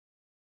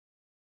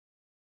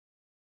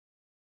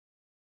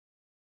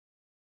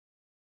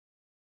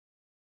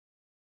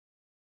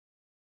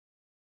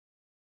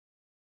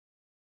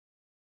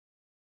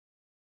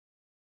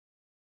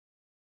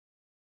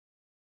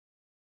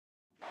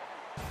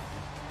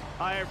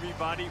Hi,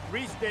 everybody.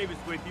 Reese Davis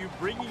with you,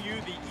 bringing you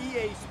the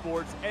EA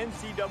Sports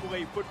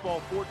NCAA Football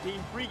 14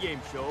 pregame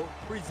show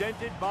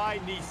presented by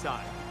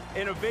Nissan.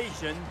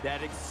 Innovation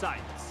that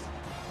excites.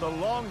 The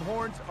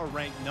Longhorns are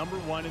ranked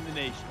 #1 in the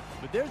nation,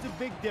 but there's a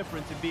big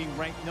difference in being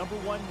ranked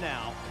 #1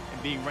 now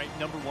and being ranked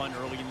 #1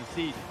 early in the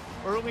season.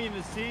 Early in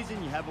the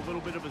season, you have a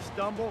little bit of a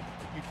stumble.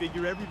 You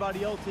figure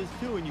everybody else is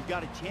too, and you've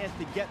got a chance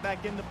to get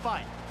back in the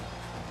fight.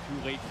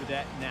 Too late for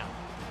that now.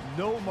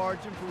 No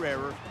margin for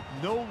error,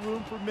 no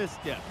room for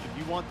missteps if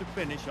you want to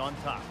finish on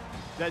top.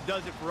 That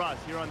does it for us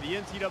here on the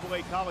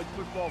NCAA College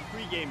Football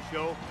pregame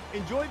show.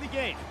 Enjoy the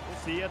game. We'll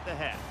see you at the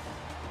half.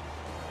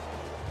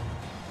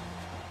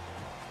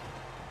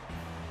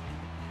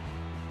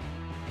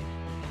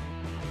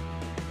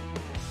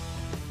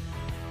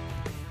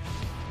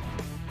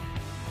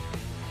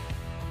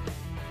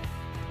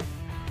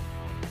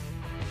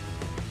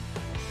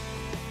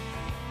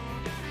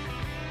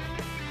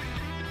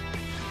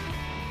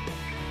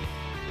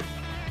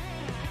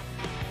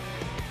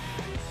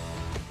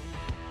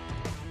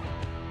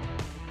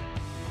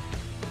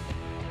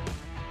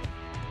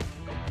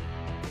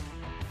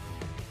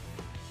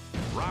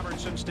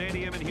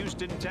 Stadium in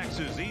Houston,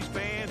 Texas. These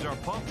fans are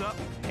pumped up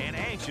and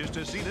anxious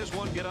to see this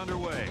one get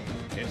underway.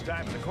 It's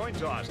time for the coin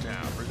toss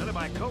now, presented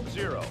by Coke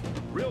Zero.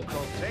 Real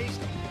Coke taste,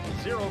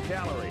 0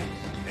 calories.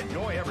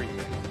 Enjoy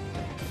everything.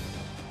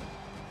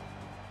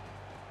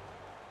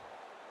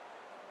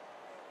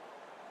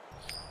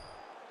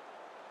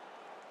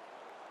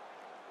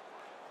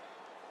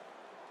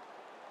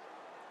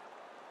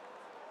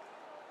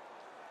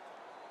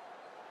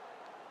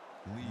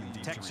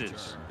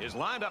 Texas is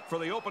lined up for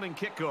the opening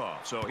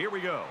kickoff, so here we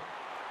go.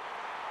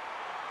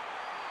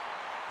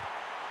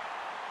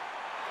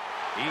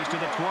 He's to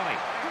the 20.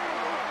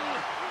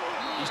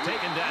 He's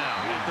taken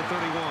down at the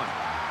 31.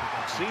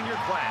 Senior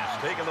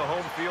class taking the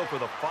home field for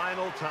the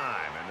final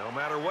time, and no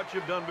matter what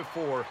you've done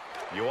before,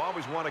 you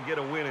always want to get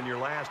a win in your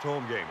last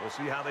home game. We'll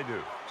see how they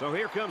do. So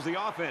here comes the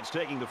offense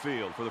taking the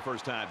field for the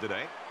first time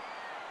today.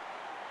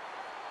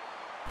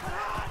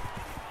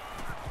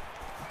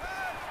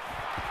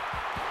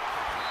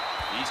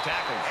 He's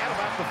tackled at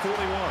about the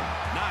 41.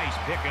 Nice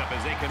pickup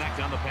as they connect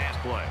on the pass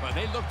play. Well,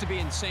 they look to be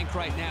in sync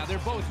right now. They're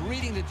both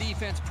reading the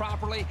defense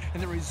properly,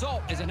 and the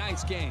result is a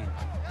nice gain. And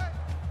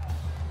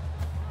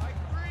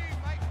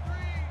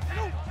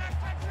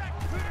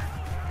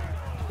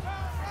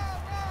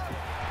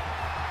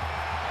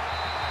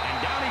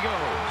down he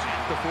goes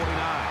at the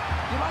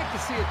 49. You like to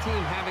see a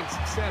team having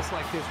success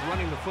like this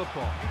running the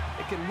football.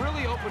 It can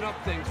really open up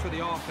things for the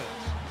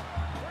offense.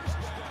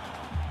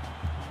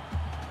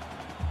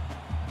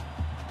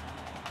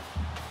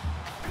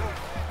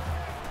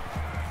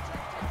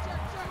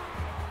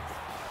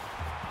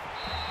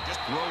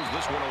 Throws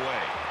this one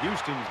away.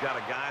 Houston's got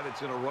a guy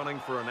that's in a running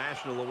for a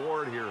national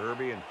award here,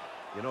 Herbie, and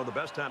you know the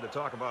best time to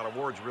talk about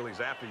awards really is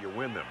after you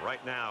win them.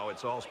 Right now,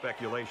 it's all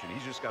speculation.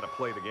 He's just got to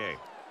play the game.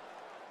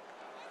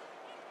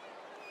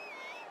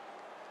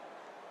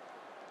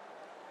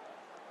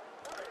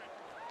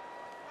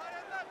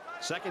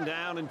 Second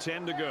down and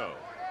 10 to go.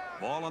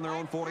 Ball on their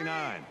own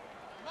 49.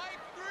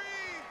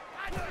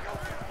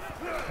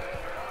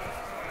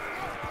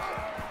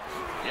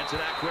 Gets it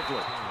out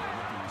quickly.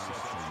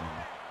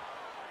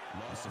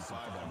 Loss of 5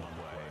 on the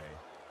play.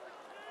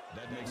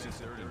 That makes it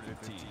 3rd and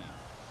 15.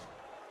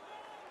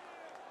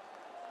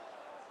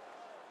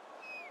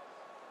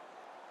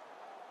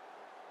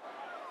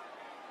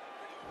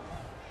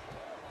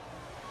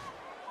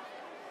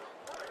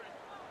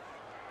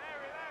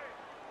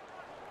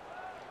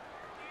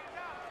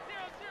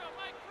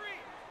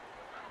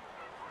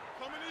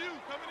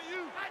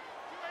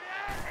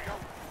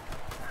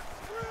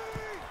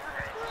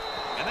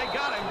 And they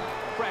got him.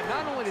 Brad,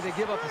 not only did they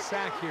give up a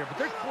sack here, but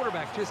their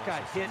quarterback just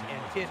got hit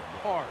and hit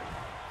hard.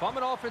 If I'm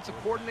an offensive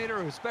coordinator,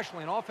 or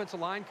especially an offensive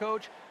line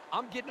coach,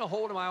 I'm getting a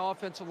hold of my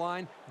offensive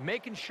line,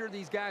 making sure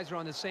these guys are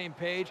on the same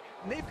page,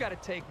 and they've got to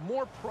take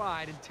more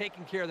pride in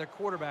taking care of their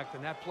quarterback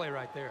than that play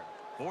right there.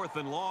 4th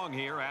and long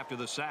here after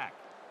the sack.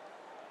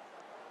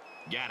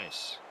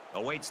 Gaddis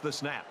awaits the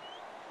snap.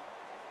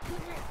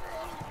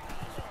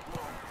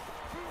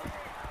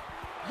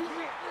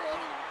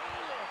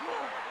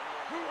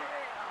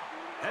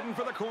 Heading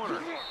for the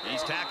corner.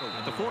 He's tackled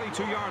at the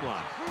 42-yard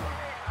line.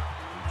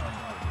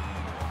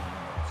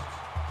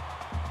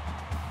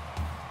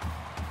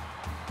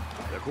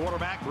 The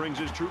quarterback brings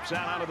his troops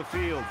out onto the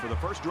field for the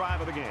first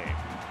drive of the game.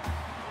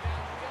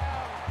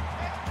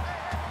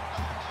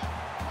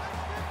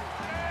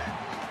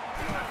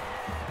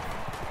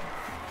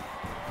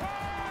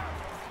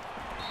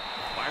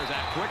 Fires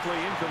out quickly,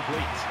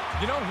 incomplete.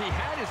 You know, he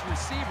had his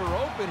receiver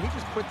open. He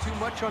just put too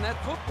much on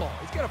that football.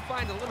 He's got to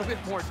find a little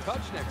bit more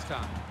touch next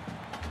time.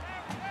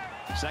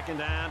 Second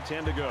down,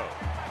 10 to go.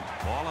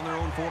 Ball on their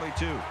own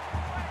 42.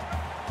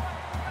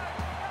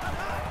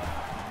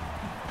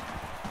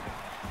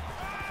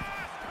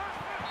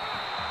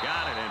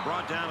 Got it and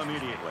brought down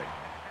immediately.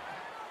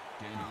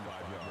 Gain of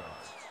 5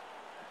 yards.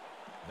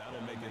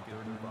 That'll make it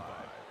 3rd and 5.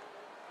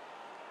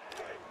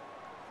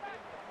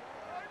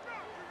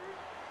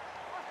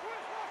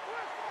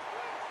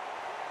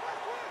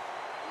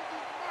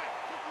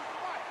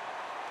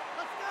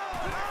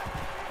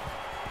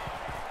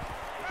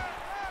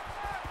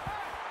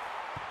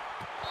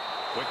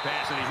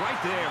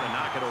 right there to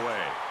knock it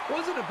away.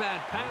 Wasn't a bad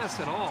pass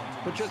at all,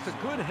 but just a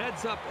good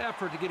heads-up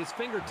effort to get his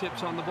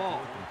fingertips on the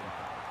ball.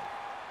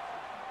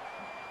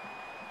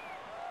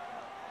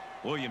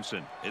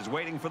 Williamson is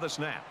waiting for the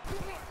snap.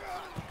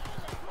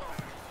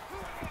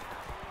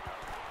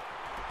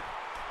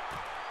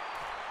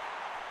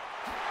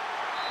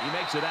 He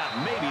makes it out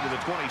maybe to the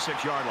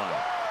 26-yard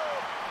line.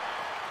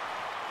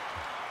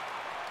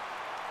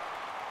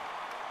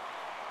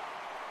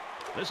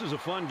 This is a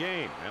fun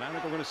game, and I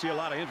think we're going to see a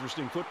lot of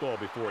interesting football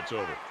before it's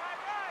over.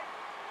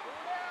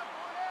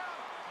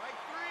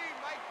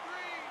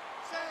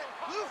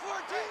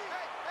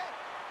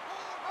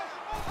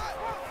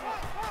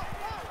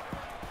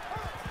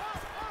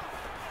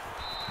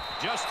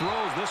 Just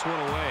throws this one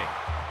away.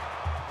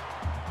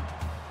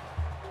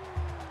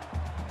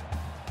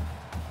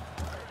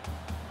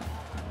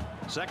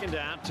 Second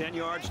down, 10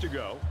 yards to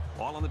go.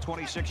 Ball on the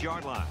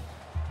 26-yard line.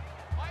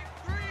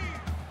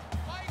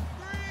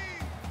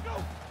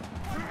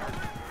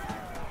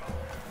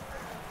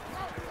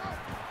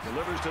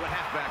 Delivers to the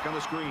halfback on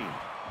the screen.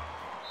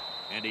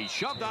 And he's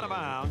shoved out of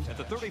bounds at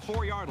the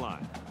 34-yard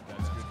line.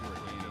 That's good for a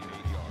gain of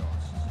 8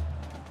 yards.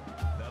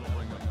 That'll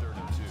bring up 3rd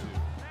and 2.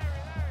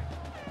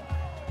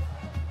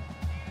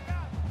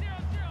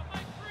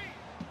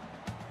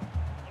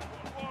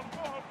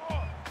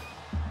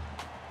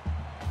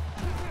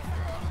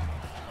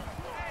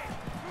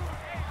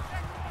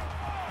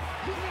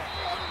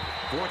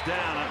 Fourth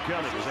down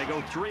upcoming as they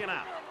go 3 and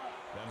out.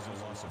 That is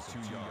a loss of 2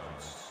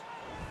 yards.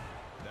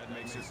 That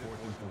makes it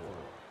 4th and 4.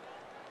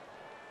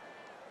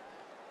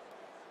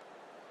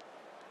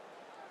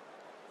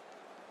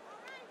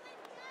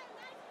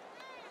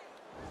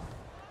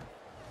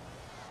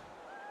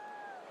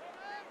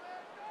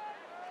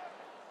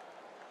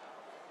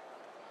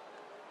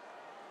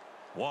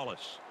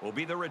 Wallace will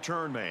be the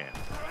return man.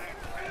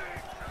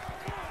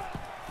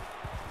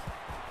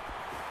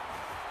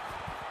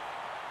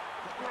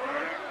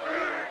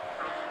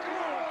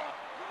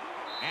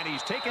 And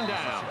he's taken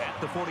down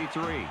at the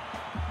 43.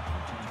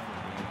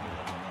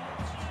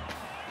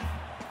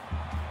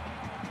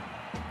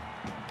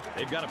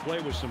 They've got to play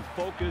with some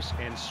focus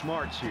and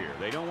smarts here.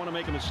 They don't want to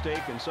make a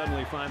mistake and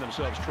suddenly find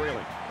themselves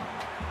trailing.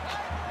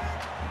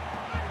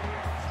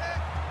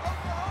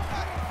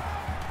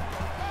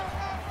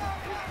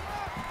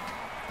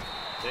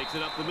 Takes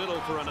it up the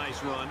middle for a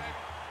nice run.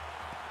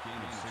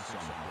 Gain of 6 on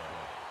the play.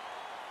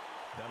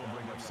 That'll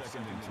bring up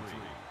 2nd and 3.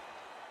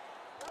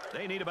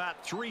 They need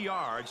about 3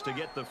 yards to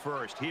get the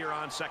first here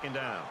on second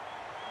down.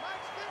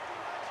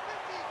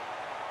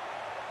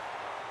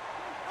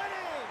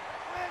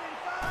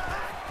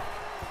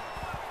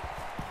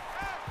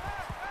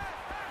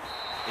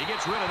 He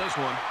gets rid of this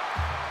one.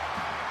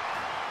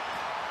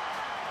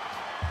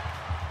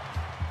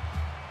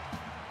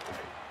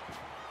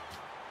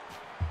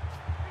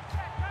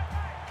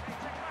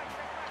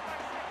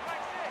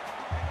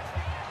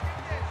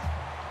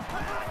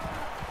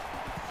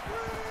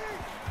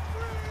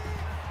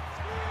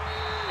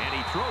 And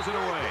he throws it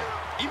away.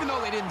 Even though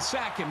they didn't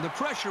sack him, the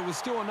pressure was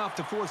still enough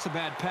to force a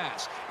bad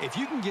pass. If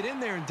you can get in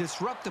there and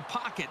disrupt the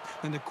pocket,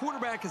 then the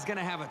quarterback is going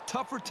to have a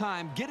tougher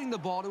time getting the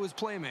ball to his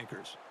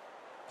playmakers.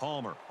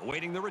 Palmer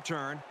awaiting the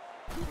return.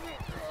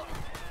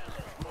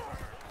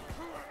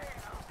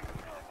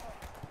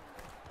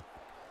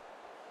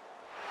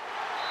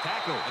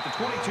 Tackle at the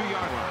 22-yard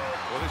line.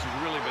 Well, this has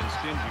really been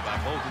stingy by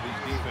both of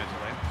these defenses.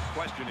 The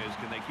question is,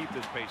 can they keep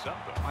this pace up,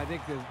 though? I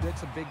think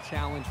that's a big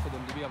challenge for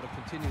them to be able to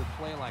continue to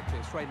play like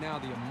this. Right now,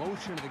 the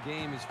emotion of the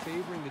game is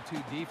favoring the two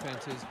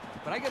defenses,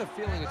 but I get a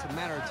feeling it's a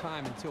matter of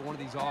time until one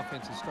of these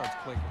offenses starts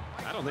clicking.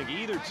 I don't think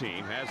either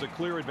team has a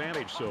clear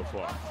advantage so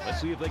far. Let's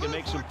see if they can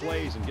make some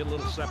plays and get a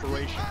little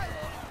separation.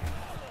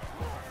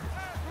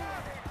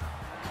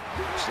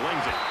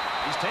 Slings it.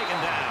 He's taken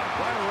down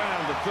right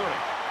around the 30.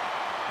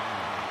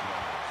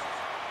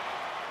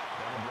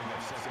 That'll bring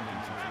up 2nd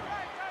and 3.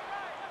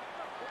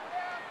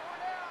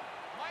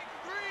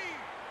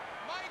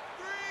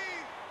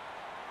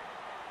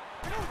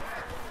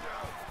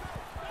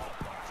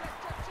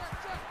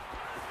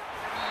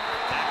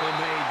 Tackle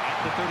made at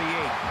the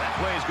 38. That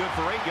play is good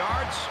for 8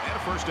 yards and a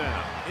first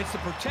down. It's the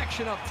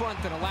protection up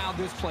front that allowed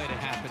this play to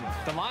happen.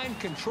 The line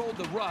controlled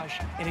the rush,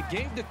 and it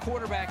gave the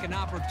quarterback an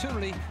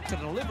opportunity to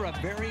deliver a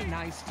very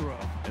nice throw.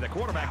 And the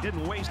quarterback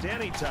didn't waste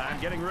any time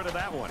getting rid of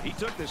that one. He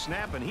took the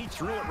snap and he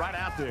threw it right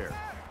out there.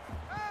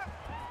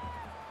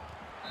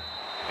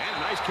 And a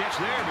nice catch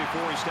there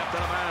before he stepped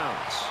out of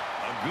bounds.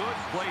 A good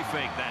play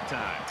fake that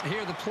time.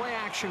 Here, the play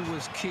action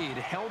was key. It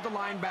held the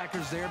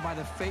linebackers there by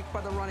the fake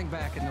by the running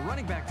back, and the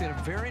running back did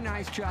a very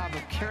nice job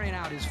of carrying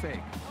out his fake.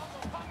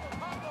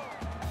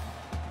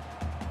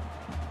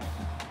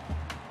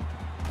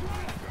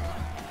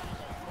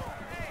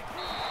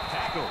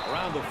 Tackle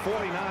around the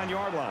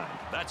 49-yard line.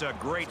 That's a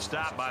great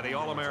stop by the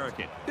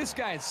All-American. This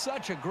guy is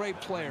such a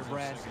great player,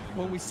 Brad.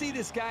 When we see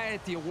this guy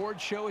at the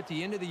award show at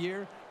the end of the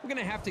year, we're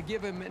going to have to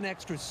give him an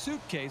extra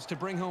suitcase to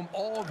bring home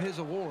all of his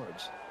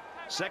awards.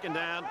 Second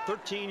down,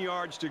 13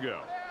 yards to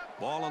go.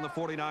 Ball on the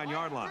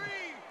 49-yard line.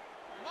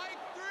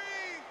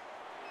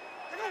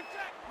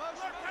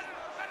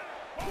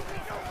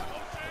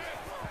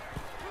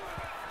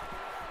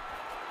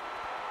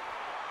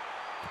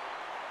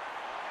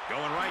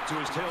 Going right to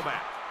his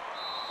tailback.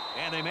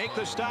 And they make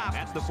the stop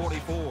at the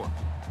 44.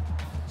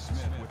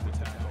 Smith with the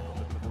tackle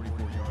at the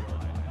 44-yard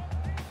line.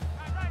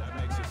 That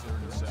makes it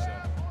 3rd and 7.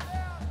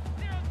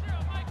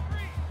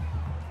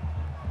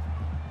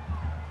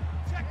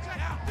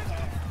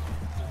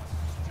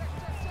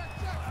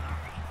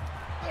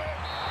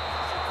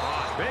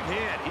 Big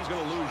hit. He's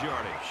going to lose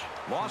yardage.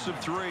 Loss of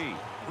 3.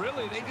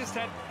 Really, they just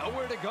had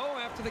nowhere to go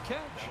after the catch.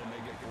 That'll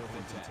make it 4th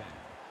and 10.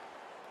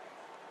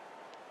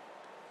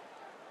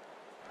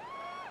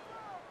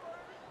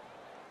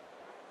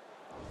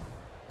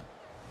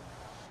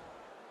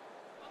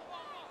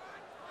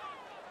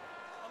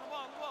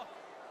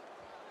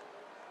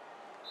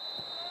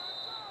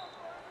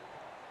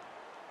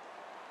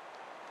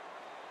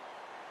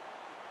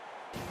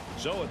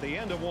 So at the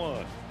end of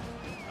 1.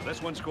 Now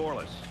this one's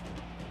scoreless.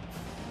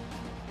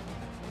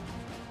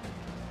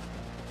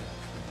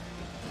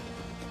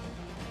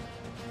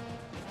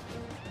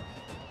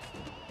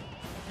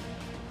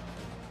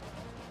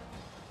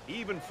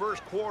 Even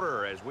first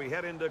quarter as we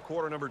head into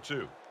quarter number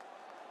 2.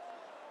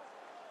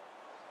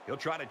 He'll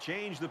try to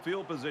change the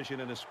field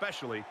position and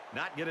especially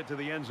not get it to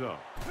the end zone.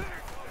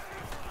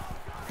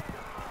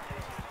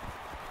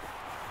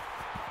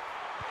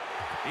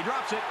 He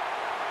drops it.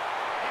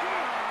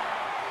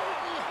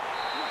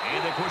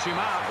 And they push him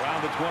out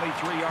around the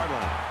 23-yard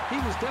line. He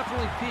was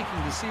definitely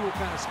peeking to see what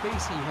kind of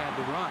space he had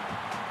to run.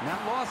 And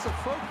that loss of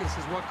focus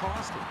is what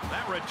cost him.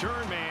 That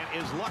return man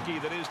is lucky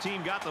that his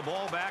team got the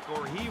ball back,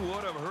 or he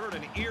would have heard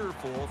an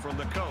earful from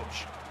the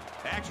coach.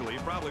 Actually, he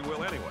probably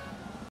will anyway.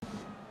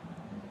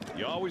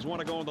 You always want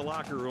to go in the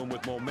locker room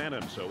with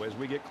momentum, so as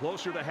we get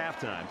closer to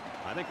halftime,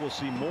 I think we'll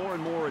see more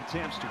and more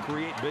attempts to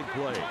create big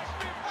plays.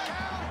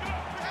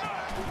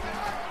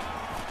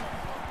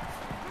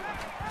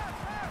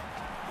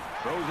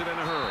 Throws it in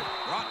a hurry.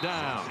 Brought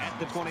down at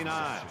the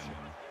 29.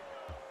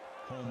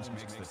 Holmes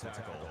makes the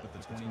tackle at the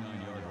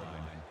 29-yard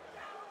line.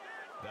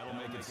 That'll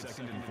make it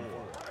 2nd and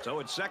 4. So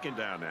it's 2nd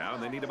down now,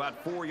 and they need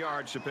about 4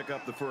 yards to pick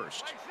up the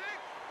first.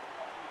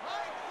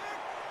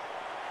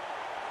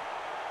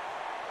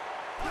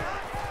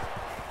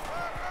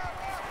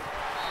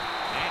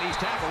 And he's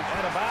tackled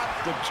at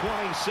about the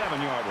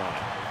 27-yard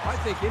line. I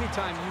think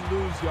anytime you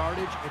lose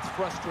yardage, it's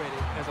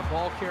frustrating as a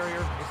ball carrier.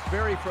 It's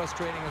very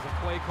frustrating as a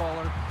play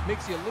caller.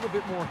 Makes you a little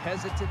bit more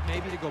hesitant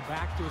maybe to go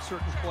back to a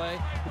certain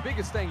play. The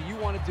biggest thing you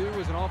want to do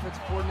as an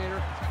offensive coordinator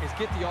is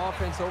get the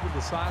offense over to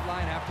the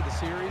sideline after the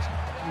series,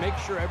 make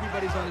sure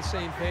everybody's on the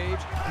same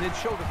page, and then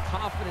show the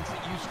confidence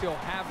that you still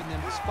have in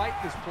them despite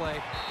this play,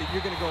 that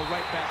you're going to go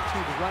right back to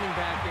the running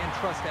back and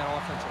trust that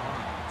offensive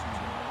line.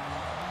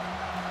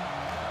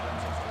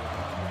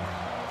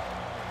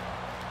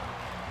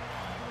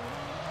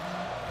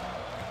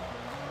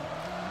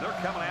 They're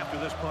coming after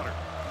this punter.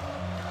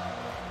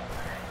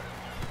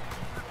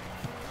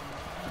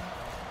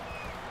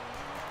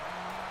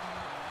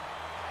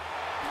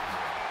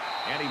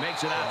 And he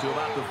makes it out to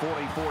about the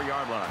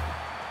 44-yard line.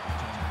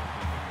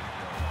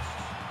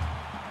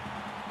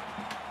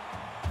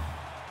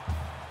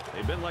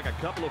 They've been like a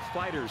couple of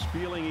fighters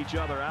feeling each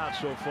other out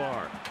so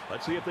far.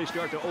 Let's see if they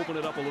start to open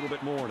it up a little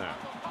bit more now.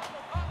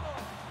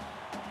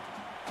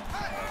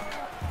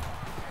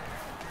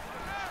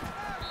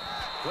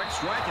 Quick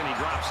strike, and he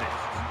drops it.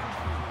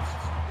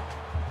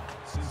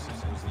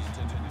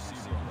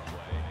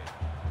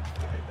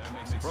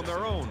 From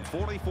their own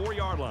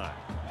 44-yard line.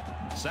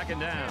 2nd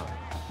down.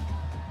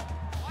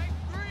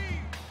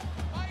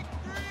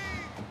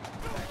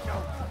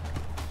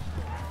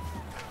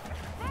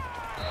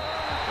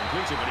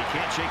 Completes it, but he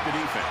can't shake the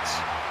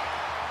defense.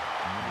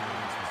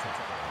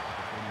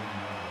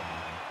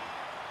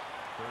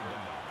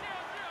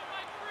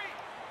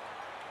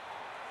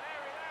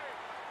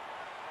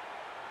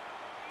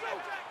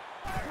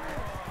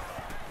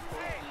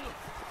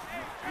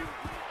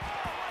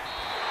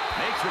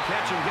 Makes the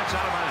catch and gets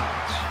out of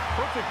bounds.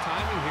 Perfect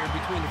timing here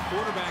between the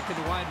quarterback and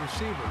the wide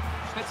receiver.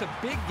 That's a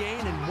big gain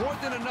and more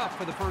than enough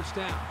for the first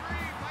down.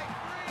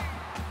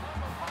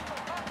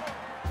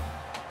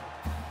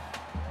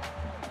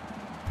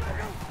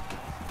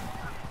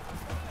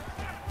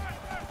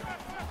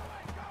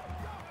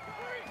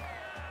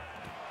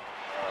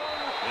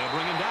 They'll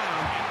bring him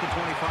down at the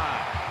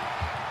 25.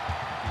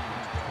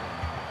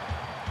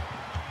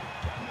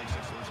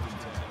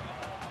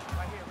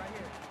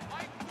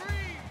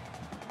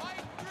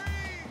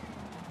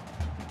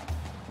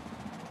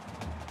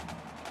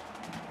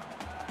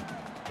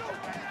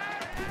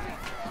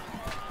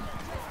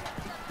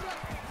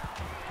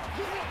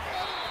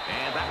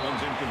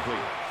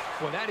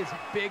 Well, that is a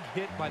big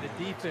hit by the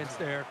defense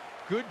there.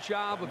 Good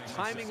job of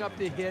timing up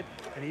the hit,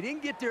 and he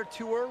didn't get there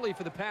too early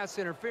for the pass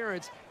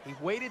interference. He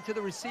waited till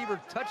the receiver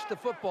touched the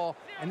football,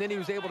 and then he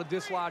was able to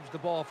dislodge the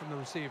ball from the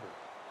receiver.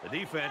 The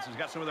defense has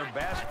got some of their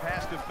best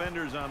pass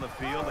defenders on the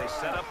field. They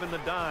set up in the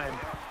dime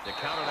to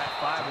counter that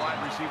 5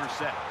 wide receiver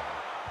set.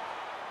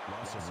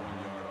 Loss of 1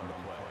 yard on the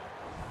play.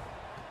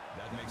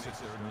 That makes it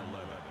 3rd and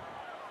 11.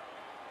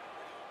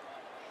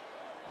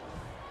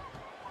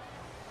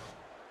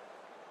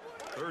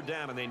 Third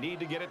down, and they need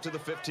to get it to the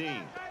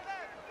 15.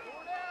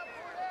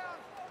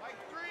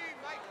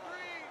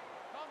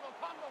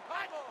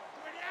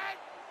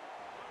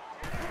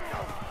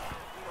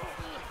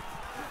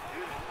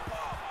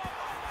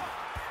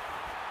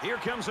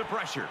 comes the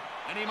pressure.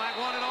 And he might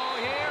want it all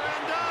here,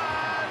 and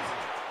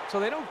does. So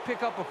they don't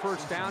pick up a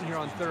first down here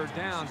on third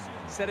down,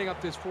 setting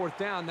up this fourth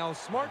down. Now, a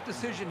smart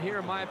decision here,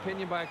 in my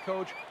opinion, by a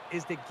coach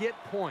is to get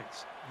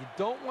points. You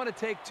don't want to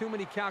take too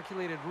many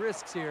calculated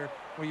risks here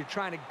where you're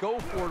trying to go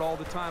for it all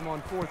the time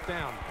on fourth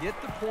down. Get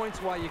the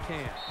points while you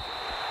can.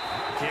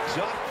 Kicks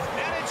up,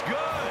 and it's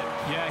good.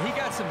 Yeah, he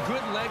got some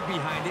good leg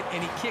behind it,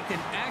 and he kicked an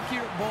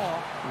accurate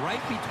ball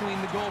right between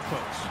the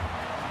goalposts.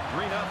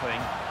 3-0,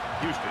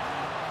 Houston.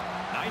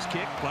 Nice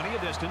kick, plenty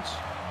of distance.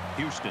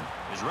 Houston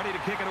is ready to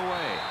kick it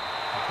away.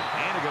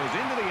 And it goes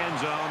into the end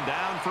zone,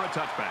 down for a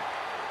touchback.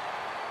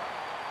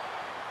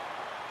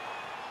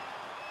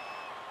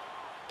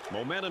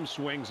 Momentum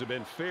swings have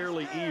been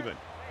fairly even.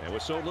 And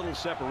with so little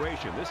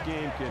separation, this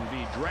game can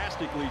be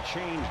drastically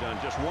changed on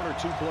just 1 or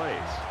 2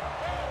 plays.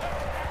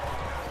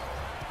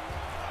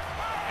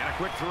 And a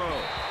quick throw.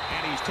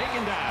 And he's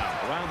taken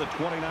down around the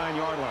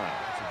 29-yard line.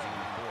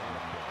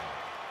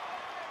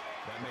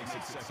 That makes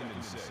it 2nd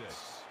and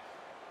 6.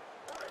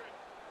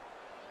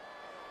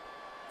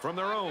 From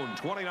their own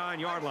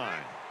 29-yard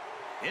line,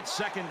 it's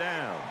 2nd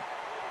down.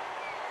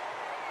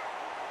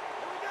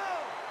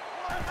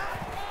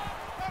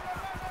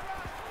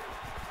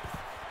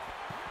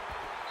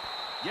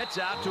 Gets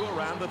out to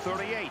around the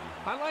 38.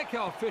 I like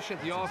how efficient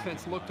the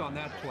offense looked on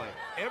that play.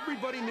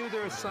 Everybody knew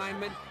their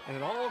assignment, and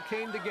it all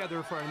came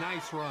together for a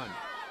nice run.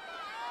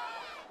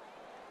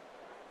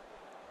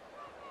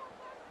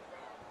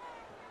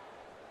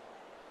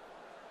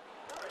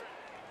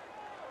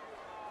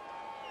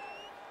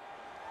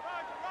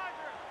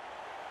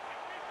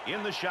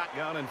 In the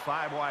shotgun and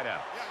 5 wideouts.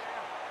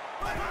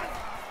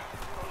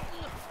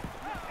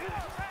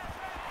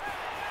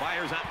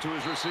 Fires out to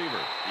his receiver.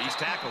 He's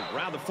tackled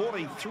around the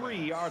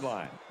 43-yard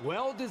line.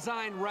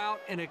 Well-designed route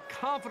and a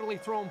confidently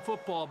thrown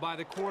football by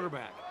the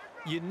quarterback.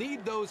 You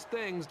need those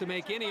things to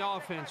make any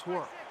offense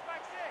work.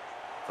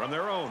 From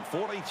their own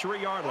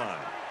 43-yard line,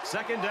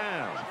 2nd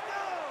down.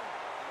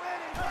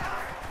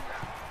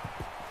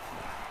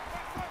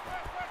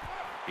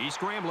 He's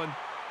scrambling.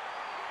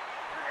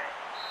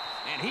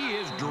 And he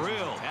is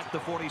drilled at the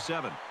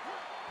 47.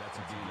 That's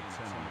a gain of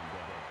 10 on the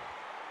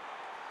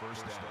play.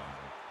 First down.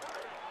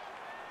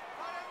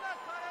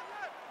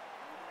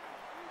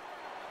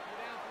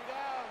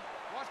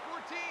 Watch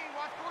 14.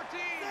 Watch 14.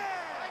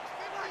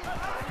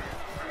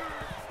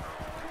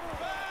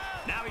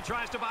 Now he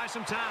tries to buy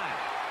some time.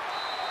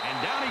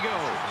 And down he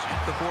goes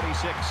at the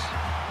 46.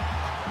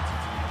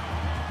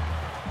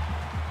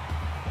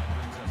 That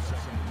brings us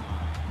 2nd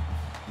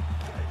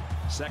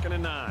and 9. 2nd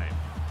and 9.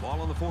 Ball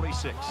on the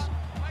 46.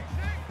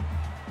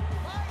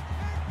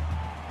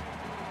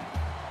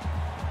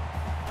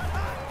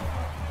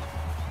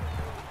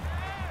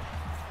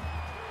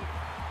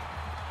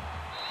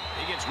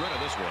 He gets rid of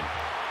this one.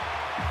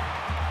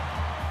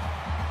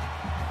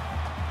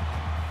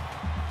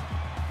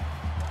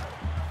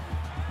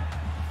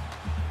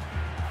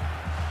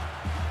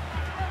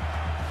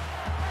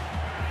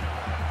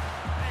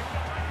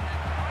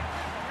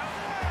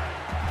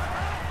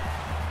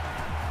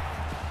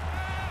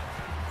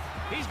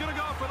 He's going to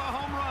go for the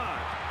home run.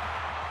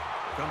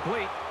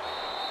 Complete.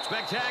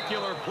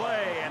 Spectacular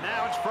play, and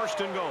now it's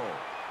 1st and goal.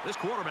 This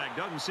quarterback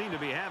doesn't seem to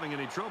be having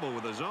any trouble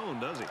with his zone,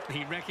 does he?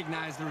 He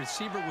recognized the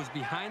receiver was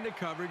behind the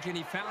coverage, and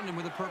he found him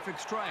with a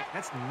perfect strike.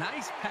 That's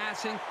nice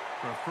passing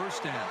for a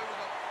first down.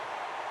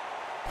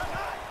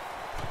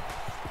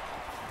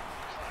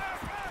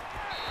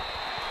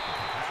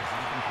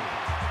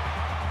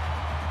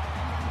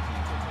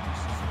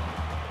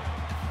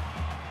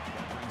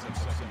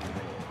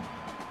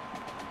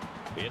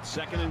 It's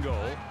 2nd and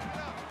goal.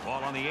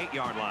 Ball on the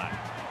 8-yard line.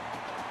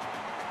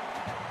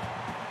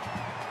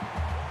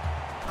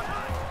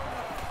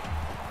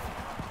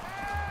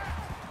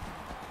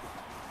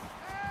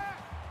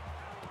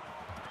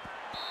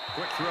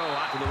 Quick throw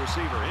out to the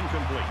receiver,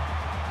 incomplete.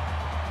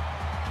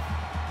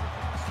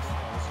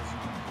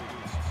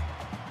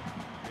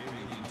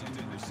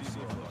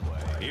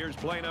 Here's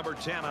play number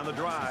 10 on the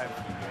drive.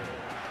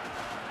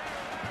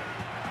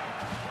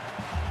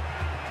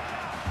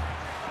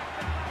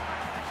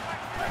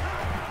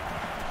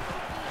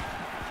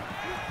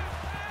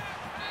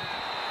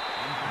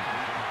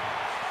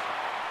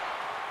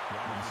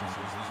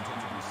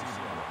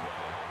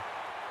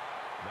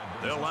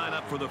 They'll line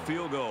up for the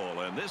field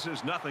goal, and this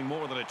is nothing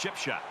more than a chip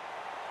shot.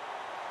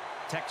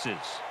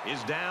 Texas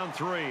is down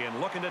 3 and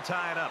looking to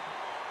tie it up.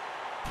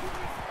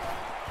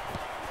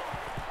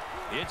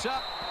 It's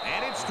up,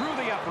 and it's through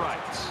the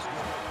uprights.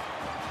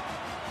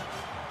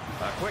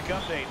 A quick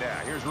update now.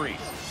 Here's Reese.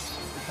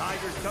 The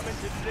Tigers come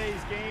into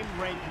today's game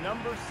ranked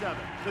number 7.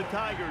 The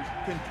Tigers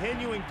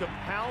continuing to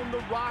pound the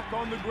rock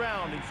on the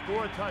ground and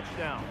score a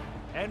touchdown.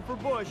 And for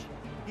Bush,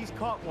 he's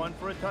caught one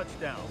for a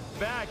touchdown.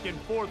 Back and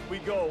forth we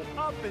go,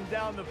 up and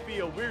down the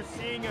field. We're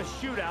seeing a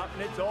shootout,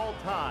 and it's all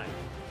tied.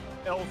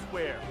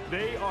 Elsewhere,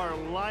 they are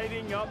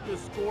lighting up the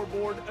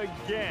scoreboard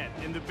again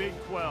in the Big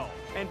 12.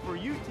 And for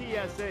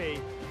UTSA,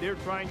 they're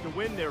trying to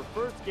win their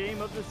first game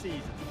of the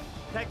season.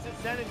 Texas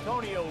San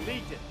Antonio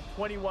leads it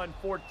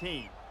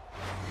 21-14.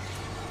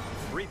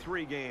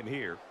 3-3 game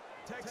here.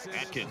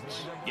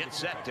 Atkins gets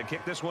set to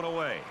kick this one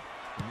away.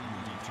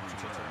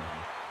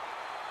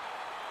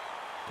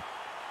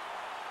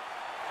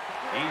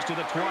 He's to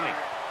the 20.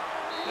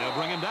 They'll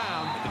bring him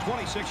down at the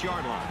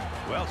 26-yard line.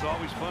 Well, it's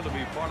always fun to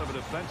be part of a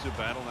defensive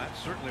battle. That's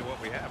certainly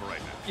what we have right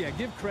now. Yeah,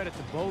 give credit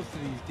to both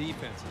of these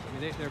defenses. I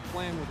mean, they're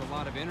playing with a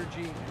lot of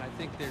energy, and I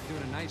think they're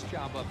doing a nice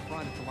job up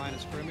front at the line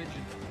of scrimmage.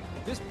 And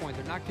at this point,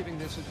 they're not giving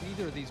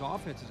either of these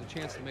offenses a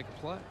chance to make a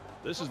play.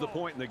 This is the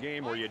point in the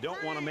game where you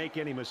don't want to make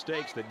any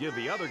mistakes that give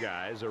the other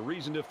guys a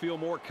reason to feel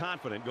more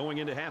confident going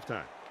into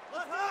halftime.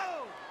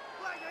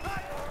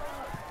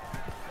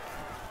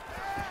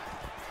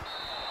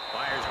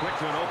 Fires quick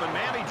to an open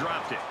man. He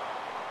dropped it.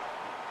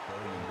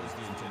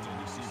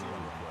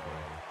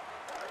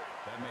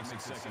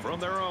 From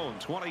their own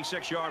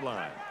 26-yard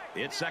line,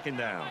 it's second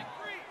down. Hey,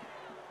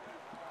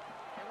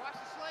 watch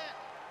the slant.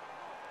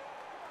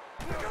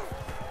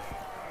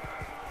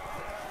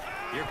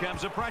 Here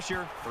comes the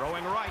pressure.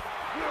 Throwing right.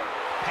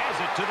 Has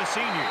it to the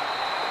senior.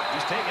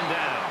 He's taken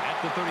down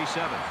at the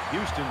 37.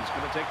 Houston's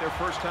going to take their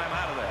first time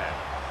out of the half.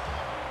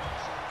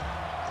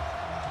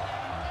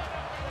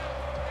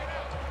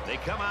 They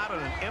come out in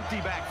an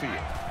empty backfield.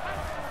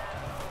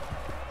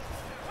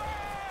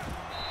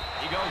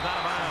 He goes out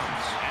of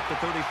bounds at the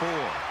 34.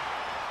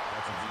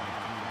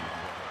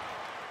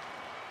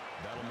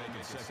 That'll make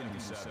it second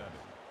and 7.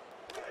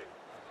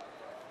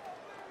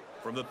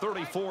 From the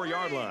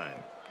 34-yard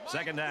line,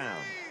 second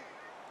down.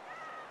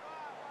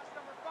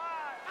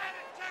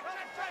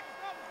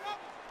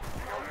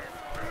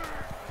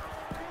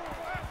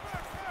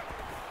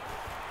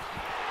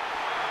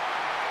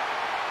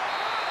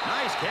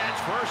 Nice catch,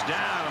 first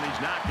down.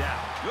 He's knocked out.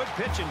 Good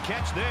pitch and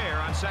catch there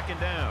on second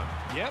down.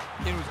 Yep,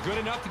 it was good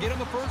enough to get him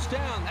the first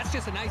down. That's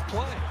just a nice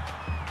play.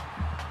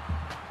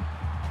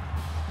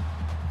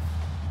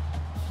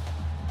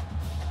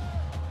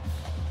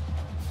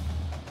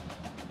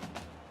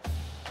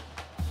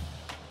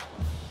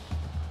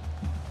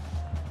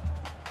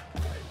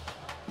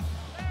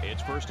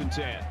 It's first and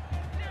 10.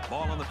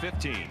 Ball on the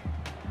 15.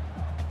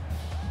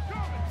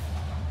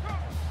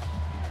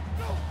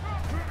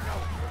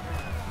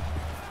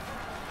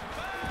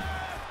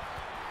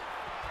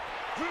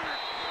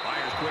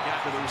 Fires quick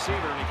out to the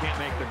receiver, and he can't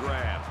make the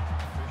grab.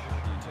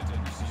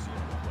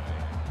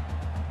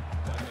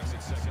 That makes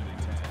it second and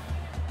 10.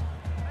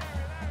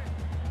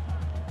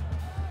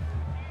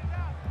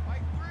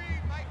 Mike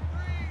Green, Mike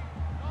Green.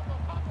 Combo.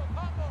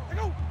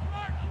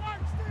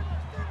 Alert, Steven,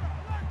 alert.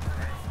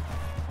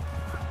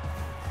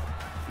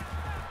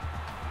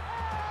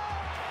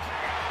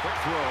 Quick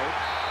throw.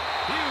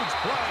 Huge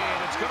play,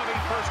 and it's going to be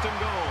first and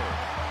goal.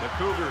 The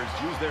Cougars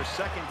use their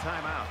second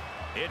timeout.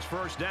 It's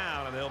first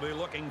down, and they'll be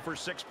looking for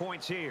 6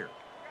 points here.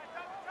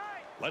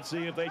 Let's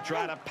see if they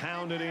try to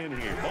pound it in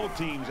here. Both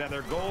teams have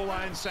their goal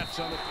line sets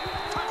on the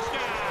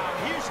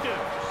touchdown, Houston.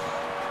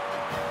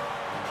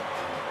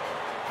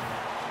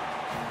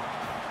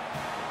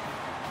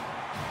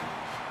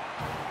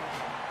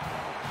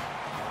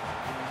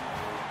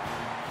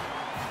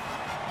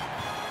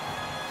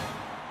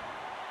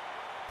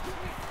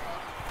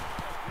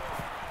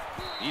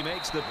 He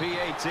makes the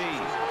PAT.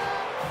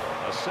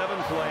 A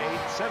 7-play,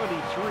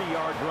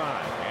 73-yard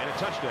drive, and a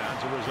touchdown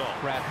to result.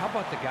 Brad, how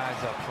about the guys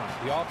up front?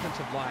 The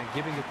offensive line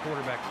giving the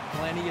quarterback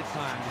plenty of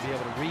time to be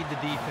able to read the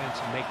defense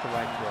and make the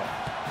right throw.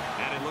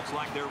 And it looks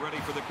like they're ready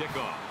for the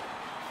kickoff.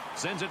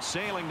 Sends it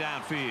sailing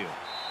downfield.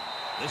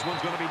 This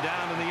one's going to be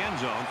down in the end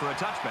zone for a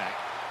touchback.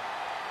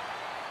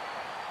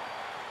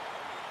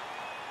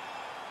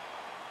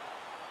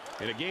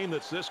 In a game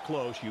that's this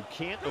close, you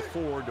can't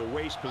afford to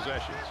waste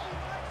possessions.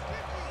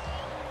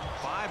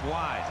 5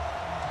 wide.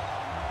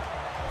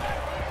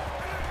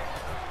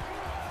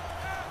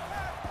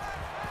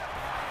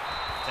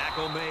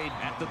 Tackle made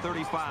at the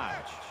 35.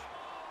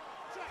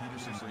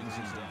 Peterson brings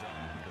him down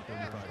at the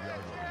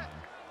 35-yard line.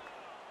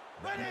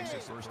 That makes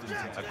it first and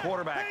 10. A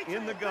quarterback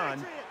in the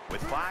gun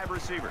with 5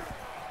 receivers.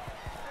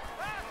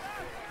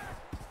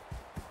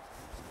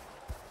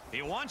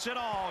 He wants it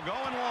all,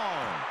 going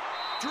long.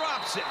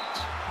 Drops it.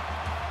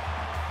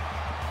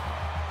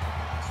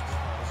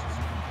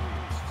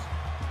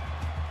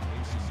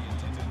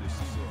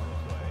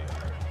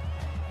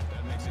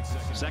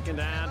 Second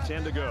down,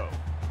 10 to go.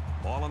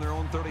 Ball on their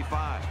own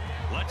 35.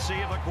 Let's see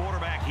if the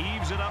quarterback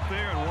heaves it up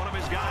there and one of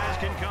his guys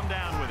can come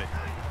down with it.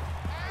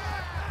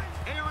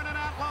 Airing it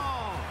out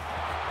long.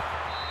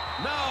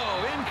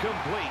 No,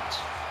 incomplete.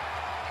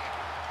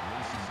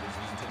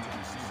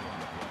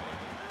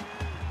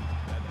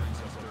 That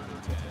brings us third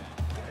and 10.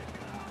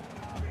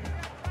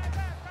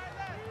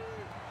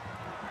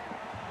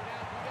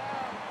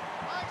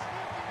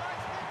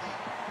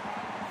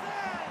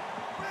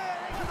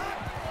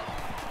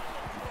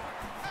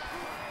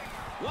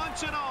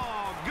 Wants it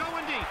all,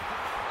 going deep.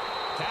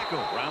 Tackle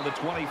around the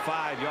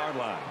 25-yard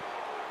line.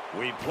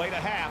 We've played a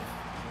half.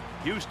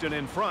 Houston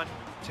in front,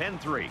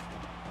 10-3.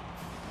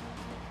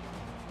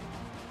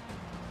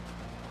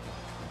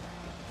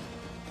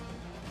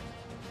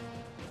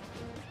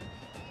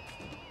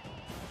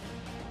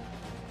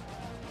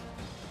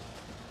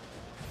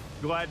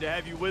 Glad to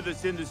have you with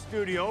us in the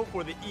studio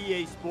for the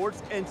EA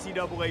Sports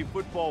NCAA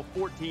Football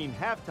 14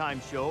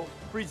 halftime show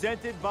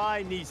presented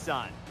by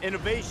Nissan.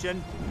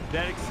 Innovation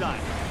that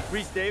excites.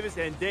 Reese Davis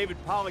and David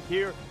Pollack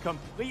here,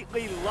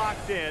 completely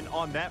locked in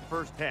on that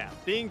first half.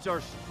 Things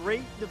are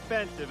straight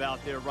defensive out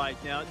there right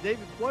now.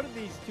 David, what do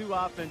these two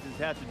offenses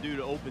have to do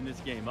to open this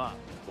game up?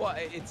 Well,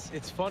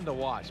 it's fun to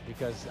watch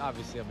because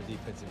obviously I'm a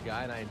defensive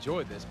guy and I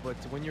enjoy this. But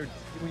when your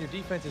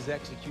defense is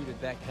executed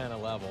at that kind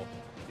of level,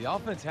 the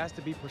offense has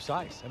to be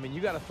precise. I mean, you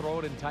got to throw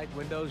it in tight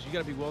windows. You got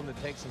to be willing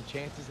to take some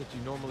chances that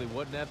you normally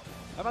wouldn't have.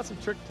 How about some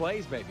trick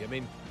plays, maybe? I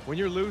mean, when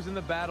you're losing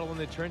the battle in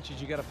the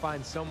trenches, you got to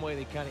find some way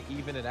to kind of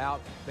even it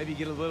out. Maybe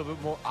get a little bit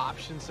more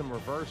options, some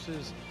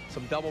reverses,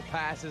 some double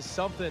passes,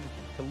 something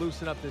to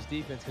loosen up this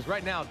defense. Because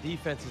right now,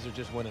 defenses are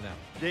just winning out.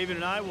 David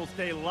and I will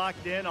stay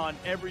locked in on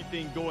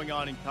everything going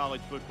on in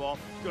college football.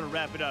 It's going to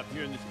wrap it up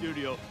here in the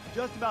studio.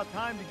 Just about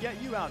time to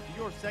get you out to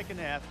your second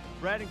half.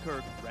 Brad and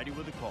Kirk ready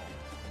with a call.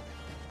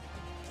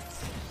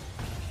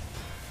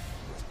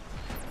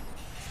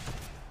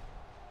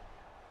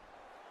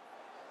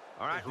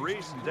 All right,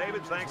 Reese and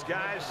David, thanks,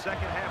 guys.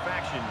 Second half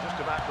action just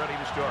about ready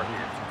to start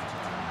here.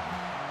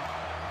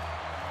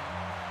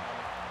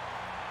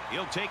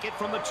 He'll take it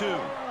from the 2.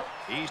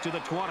 He's to the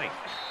 20.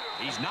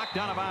 He's knocked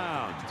out of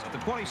bounds at the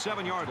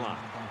 27-yard line.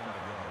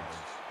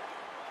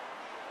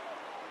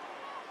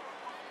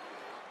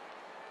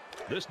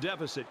 This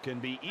deficit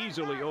can be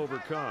easily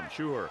overcome,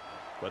 sure.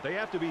 But they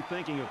have to be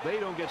thinking if they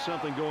don't get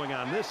something going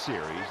on this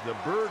series, the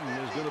burden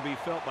is going to be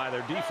felt by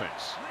their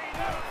defense.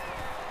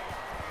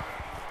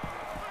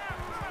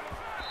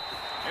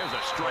 There's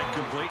a strike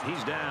complete.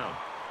 He's down.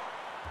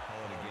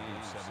 Call it a gain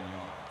of 7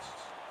 yards.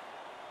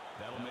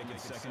 That'll make it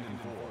 2nd and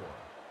 4.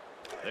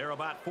 They're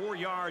about 4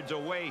 yards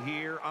away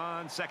here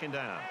on second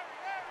down.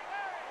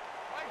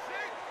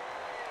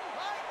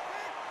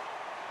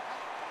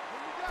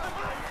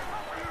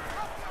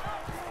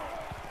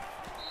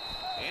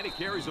 And he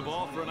carries the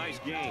ball for a nice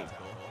gain.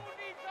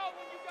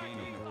 Gain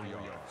of 4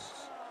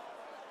 yards.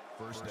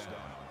 First down.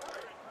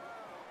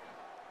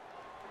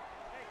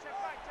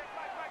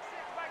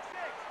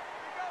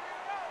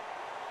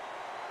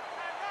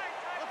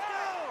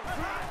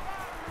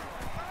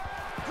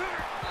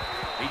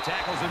 He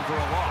tackles him for a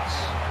loss.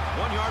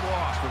 1 yard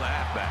loss for the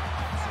halfback.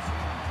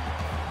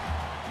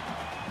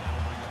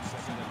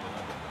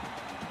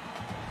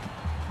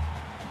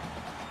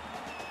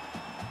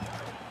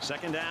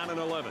 Second down and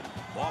 11.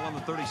 Ball on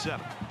the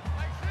 37.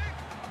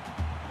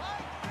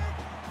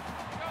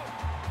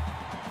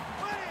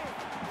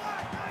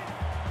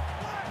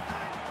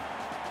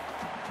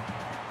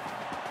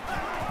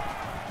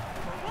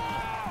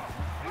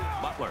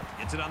 Butler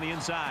gets it on the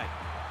inside.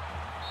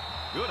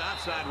 Good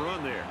outside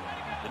run there.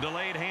 The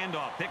delayed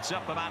handoff picks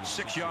up about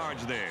 6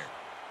 yards there.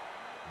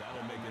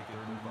 That'll make it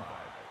 3rd and 5.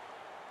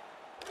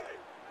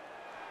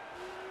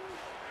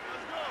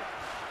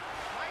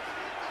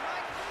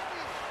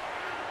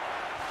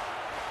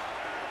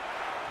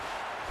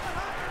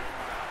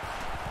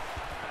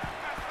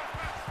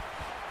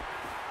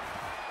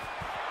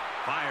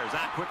 Fires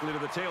out quickly to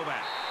the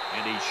tailback.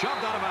 And he's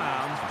shoved out of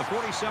bounds at the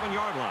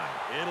 47-yard line.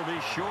 It'll be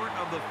short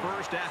of the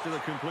first after the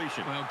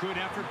completion. Well, good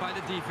effort by the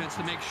defense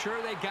to make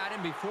sure they got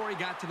him before he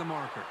got to the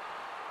marker.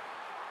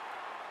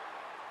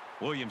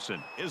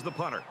 Williamson is the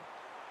punter.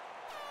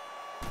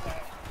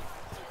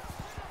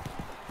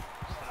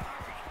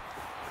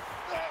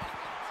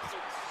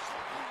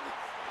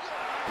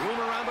 Room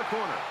around the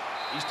corner.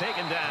 He's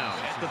taken down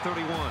at the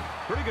 31.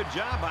 Pretty good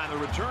job by the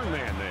return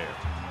man there.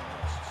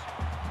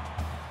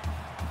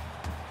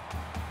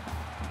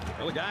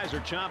 Well, the guys are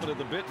chomping at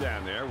the bit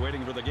down there,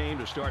 waiting for the game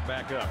to start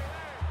back up.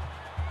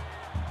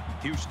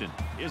 Houston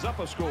is up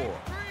a score.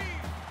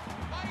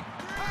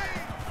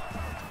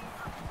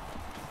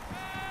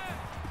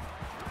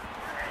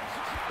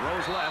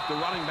 Throws left, the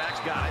running back's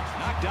got it.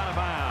 Knocked out of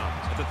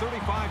bounds at the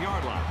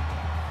 35-yard line.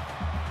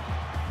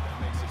 That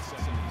makes it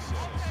 2nd and 6.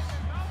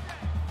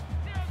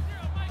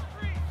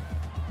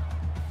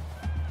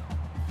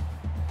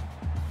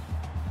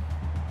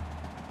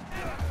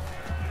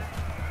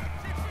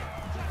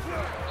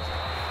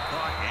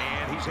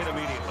 And he's hit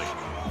immediately.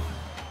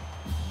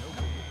 No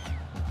gain.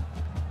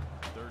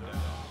 3rd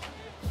down.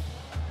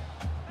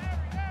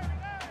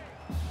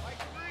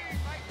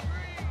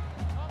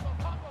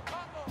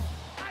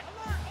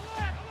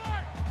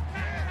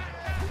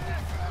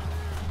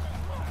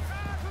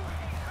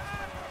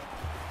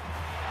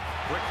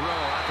 Quick throw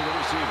out to the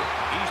receiver.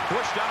 He's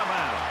pushed out of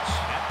bounds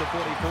at the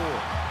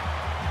 44.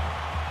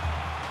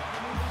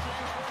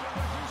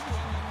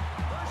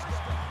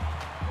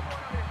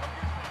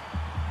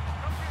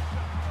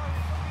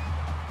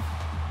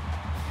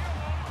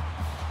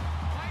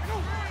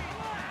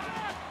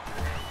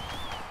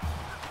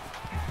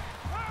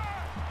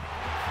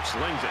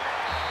 Slings it.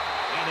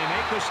 And they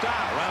make the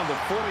stop around the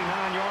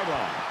 49-yard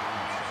line.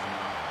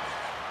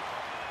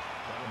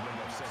 That'll bring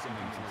up 2nd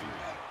and 3.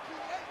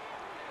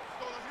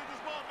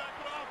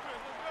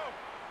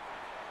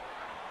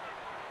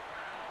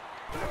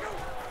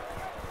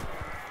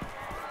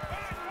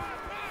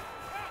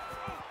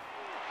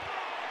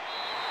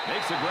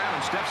 the ground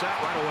and steps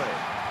out right away.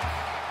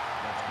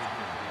 That's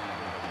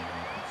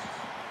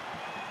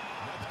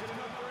good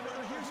enough for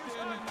another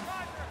Houston.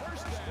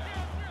 First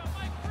down.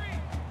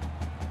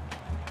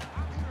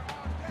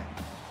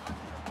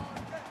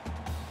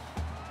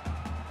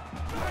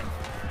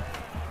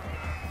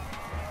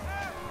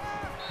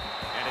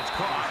 And it's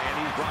caught, and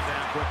he's brought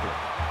down quickly.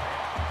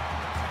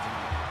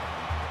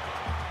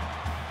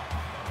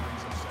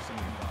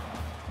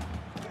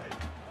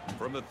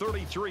 From the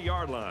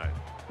 33-yard line,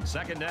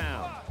 second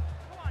down.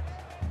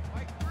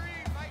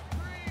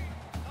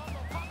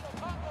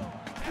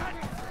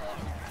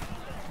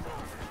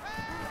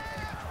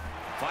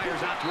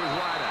 Fires out to his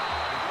wideout.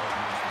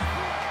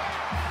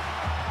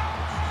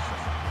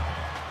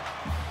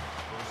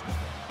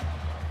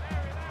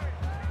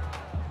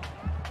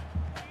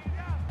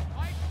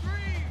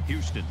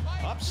 Houston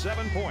up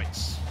 7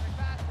 points.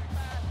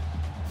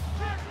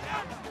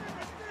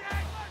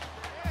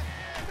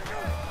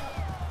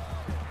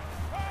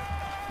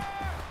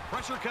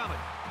 Pressure coming.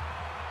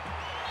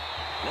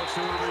 Looks to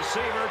the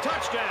receiver.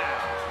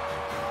 Touchdown.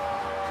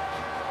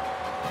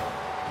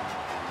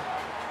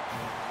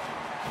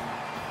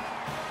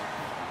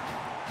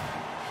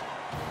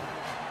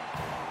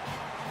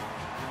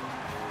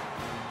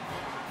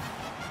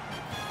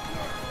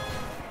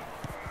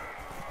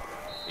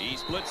 He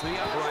splits the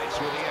uprights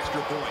with the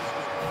extra point.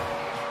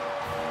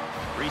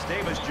 Reese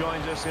Davis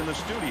joins us in the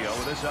studio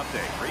with this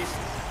update. Reese?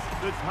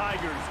 The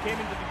Tigers came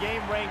into the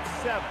game ranked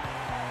 7th.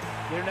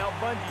 They're now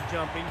bungee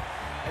jumping,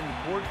 and the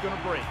board's going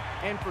to break.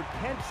 And for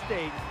Kent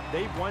State,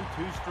 they've won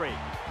 2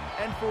 straight.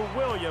 And for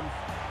Williams,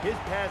 his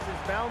passes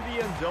found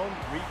the end zone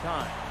 3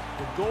 times.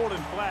 The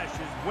Golden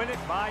Flashes win it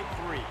by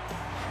 3.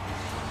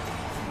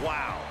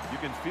 Wow. You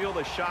can feel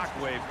the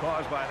shockwave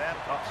caused by that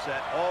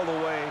upset all the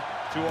way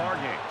to our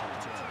game.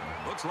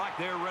 Looks like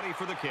they're ready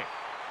for the kick.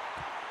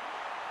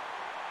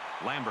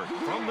 Lambert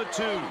from the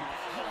 2.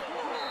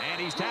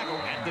 And he's tackled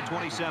at the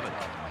 27.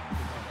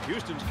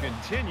 Houston's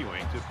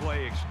continuing to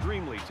play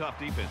extremely tough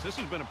defense. This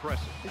has been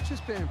impressive. It's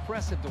just been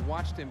impressive to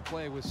watch them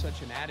play with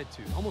such an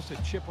attitude, almost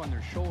a chip on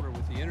their shoulder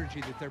with the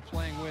energy that they're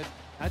playing with.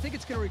 And I think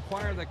it's going to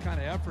require that kind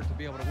of effort to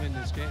be able to win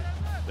this game.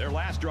 Their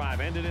last drive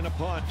ended in a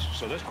punt,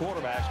 so this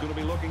quarterback's going to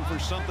be looking for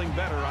something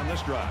better on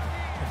this drive.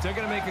 If they're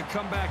going to make a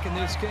comeback in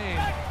this game,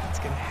 it's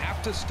going to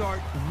have to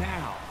start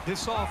now.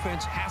 This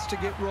offense has to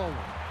get rolling.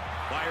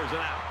 Fires it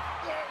out.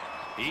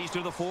 He's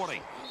to the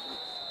 40.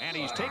 And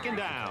he's taken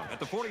down at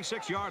the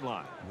 46-yard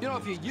line. You know,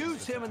 if you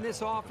use him in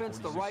this offense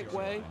the right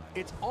way,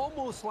 it's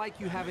almost like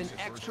you have an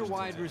extra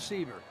wide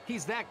receiver.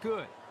 He's that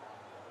good.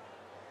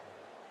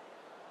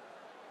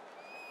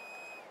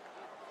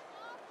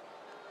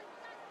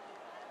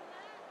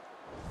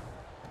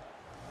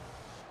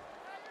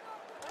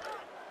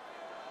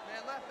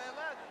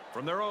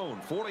 From their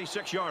own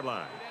 46-yard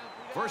line.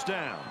 First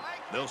down.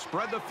 They'll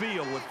spread the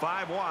field with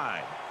 5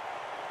 wide.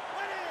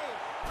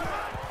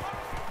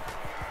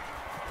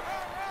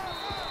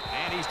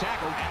 And he's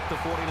tackled at the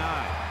 49.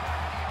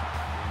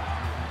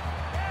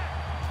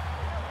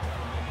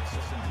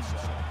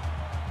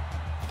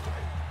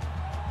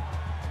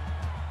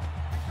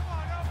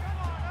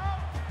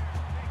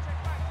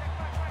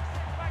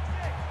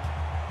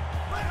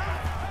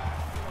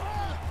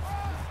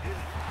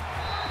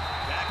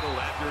 Tackled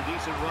after a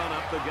decent run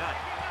up the gut.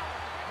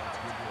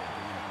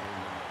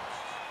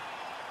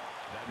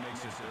 That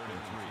makes it 3rd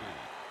and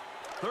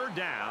 3. Third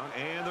down,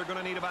 and they're going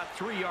to need about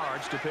 3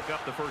 yards to pick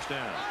up the first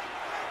down.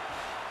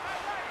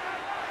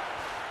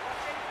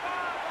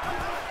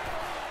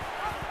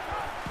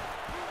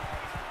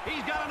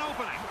 He's got an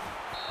opening.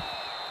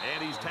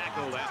 And he's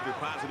tackled after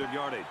positive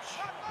yardage.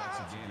 That's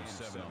a gain of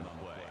 7 on the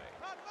play.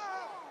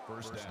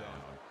 First down.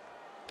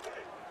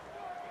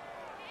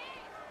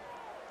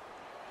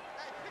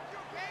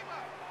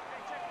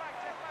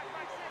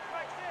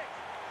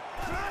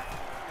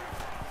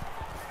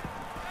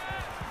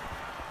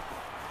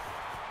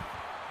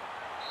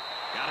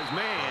 Got his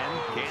man.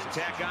 Can't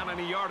tack on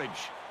any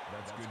yardage.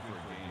 That's good for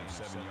a gain of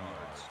 7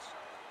 yards.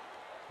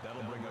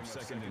 That'll bring up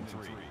 2nd and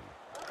 3.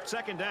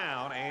 Second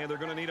down, and they're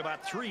going to need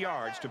about 3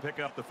 yards to pick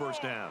up the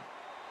first down.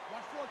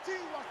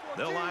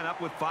 They'll line up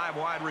with 5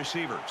 wide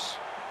receivers.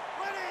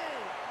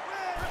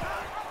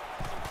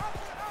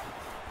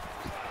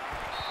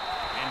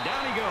 And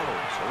down he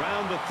goes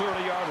around the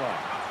 30-yard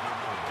line.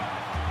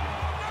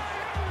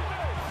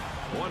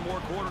 One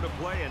more quarter to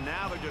play, and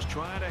now they're just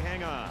trying to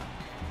hang on.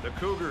 The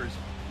Cougars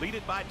lead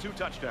it by 2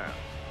 touchdowns.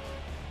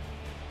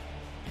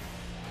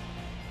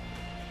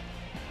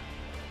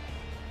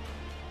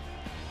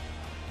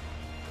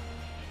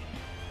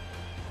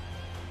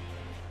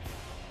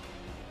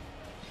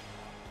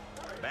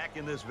 Back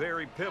in this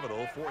very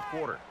pivotal 4th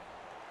quarter.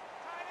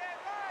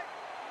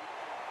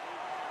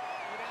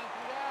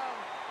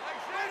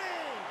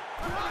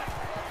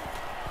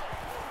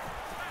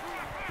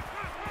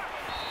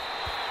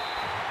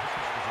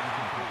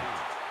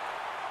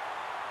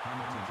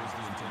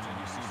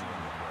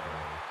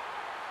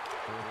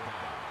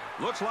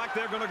 Looks like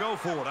they're going to go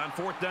for it on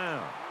 4th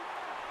down.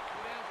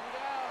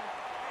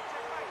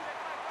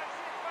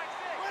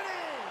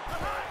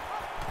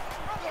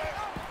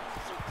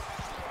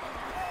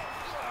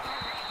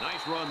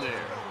 Nice run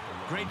there.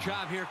 Great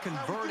job here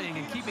converting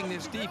and keeping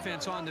this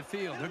defense on the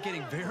field. They're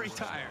getting very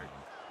tired.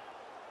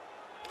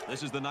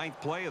 This is the 9th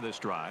play of this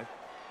drive.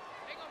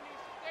 They're going to need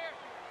some stairs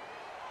here.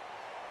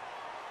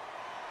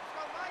 Let's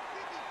go, Mike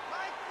 50.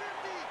 Mike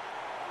 50.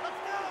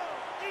 Let's go.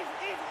 Easy,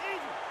 easy,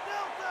 easy.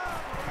 Delta.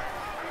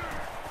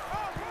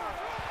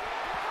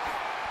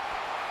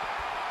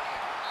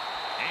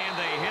 And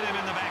they hit him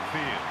in the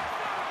backfield.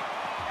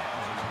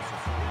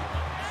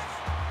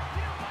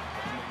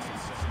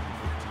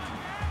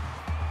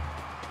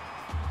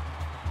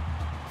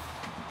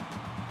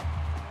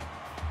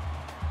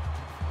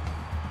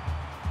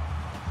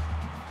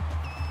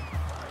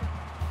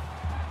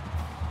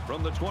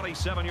 From the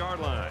 27-yard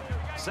line,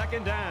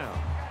 2nd down.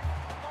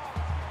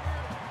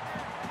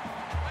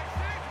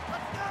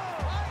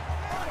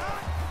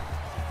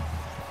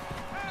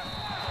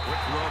 Quick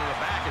throw to the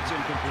back, it's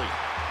incomplete.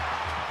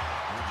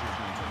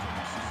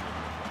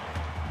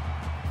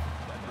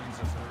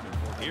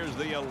 Here's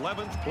the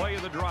 11th play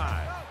of the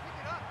drive.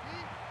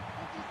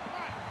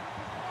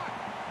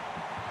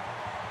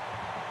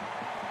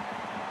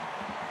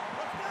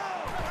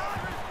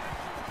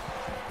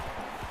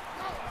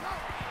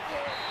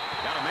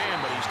 Got a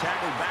man, but he's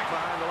tackled back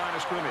behind the line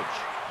of scrimmage.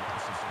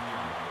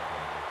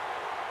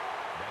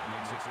 That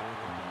makes it 4th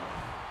and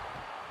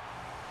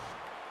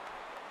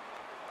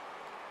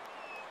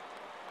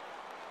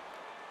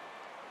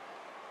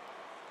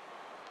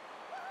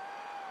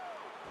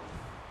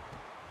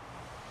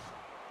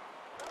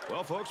 1.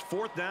 Well, folks,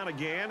 4th down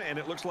again, and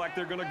it looks like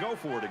they're going to go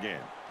for it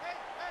again.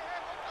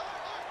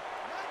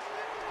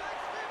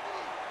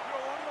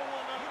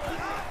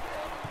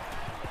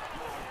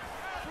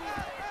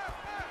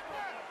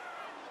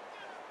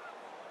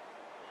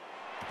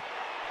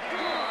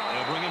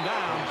 They'll bring him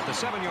down at the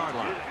 7-yard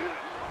line.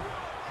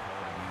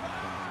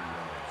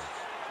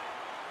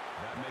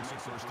 That makes it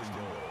 1st and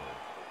goal.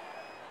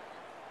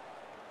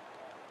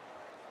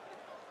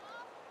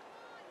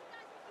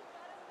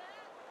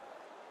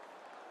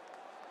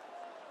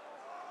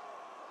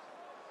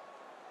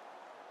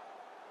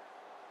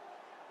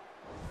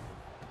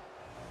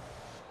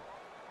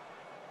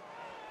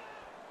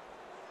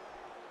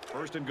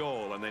 First and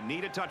goal, and they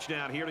need a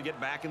touchdown here to get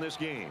back in this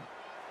game.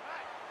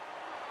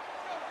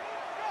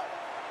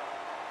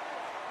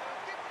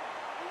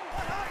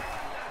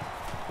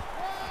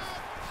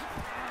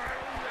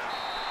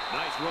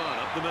 Nice run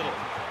up the middle.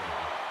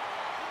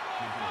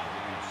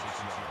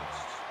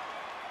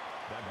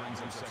 That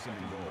brings up 2nd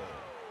and goal.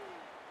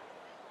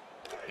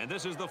 And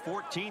this is the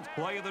 14th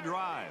play of the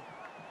drive.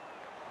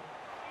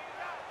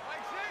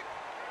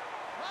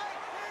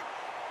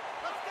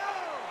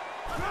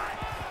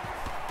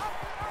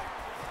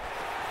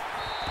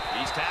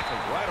 He's tackled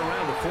right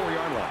around the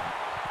 4-yard line.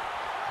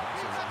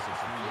 That's a loss of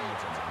 3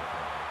 yards on the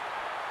play.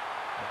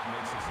 That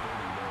makes it 3rd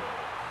and goal.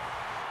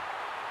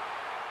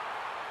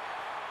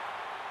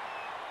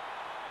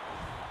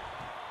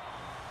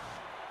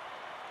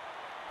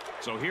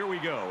 So here we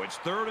go. It's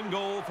 3rd and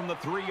goal from the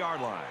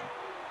 3-yard line.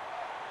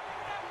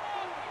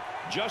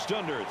 Just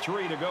under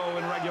 3 to go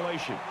in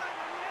regulation.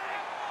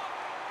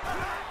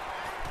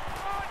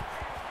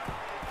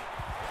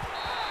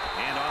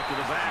 And off to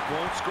the back,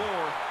 won't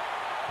score.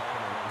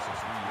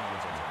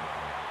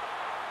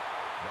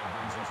 That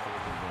brings us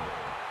 4th and goal.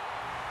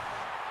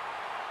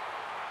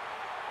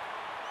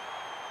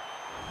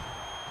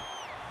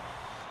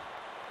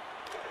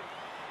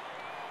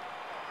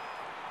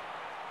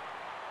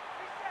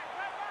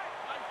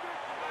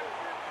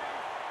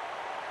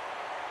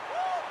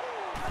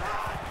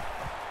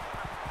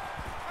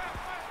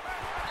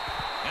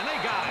 And they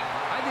got it.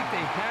 I think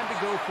they had to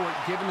go for it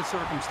given the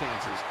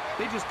circumstances.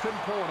 They just couldn't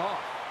pull it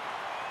off.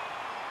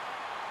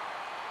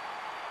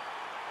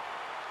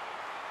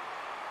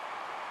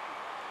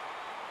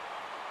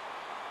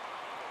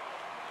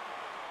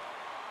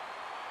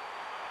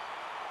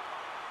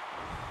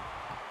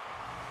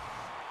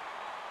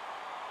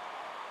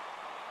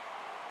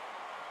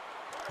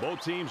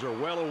 Both teams are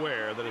well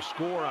aware that a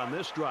score on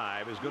this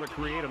drive is going to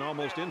create an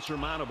almost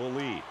insurmountable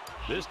lead.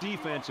 This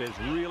defense has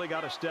really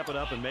got to step it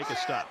up and make a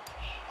stop.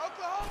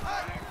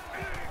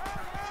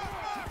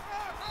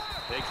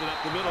 Takes it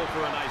up the middle for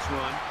a nice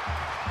run.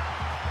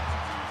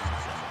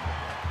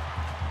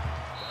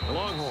 The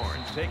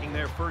Longhorns taking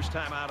their first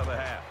time out of the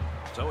half.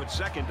 So it's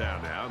 2nd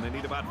down now, and they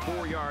need about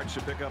 4 yards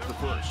to pick up the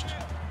first.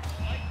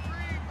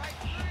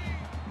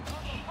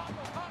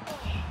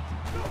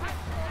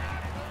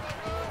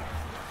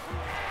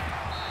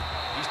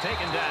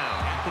 Taken down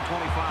at the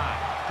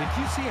 25. Did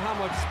you see how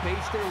much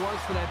space there was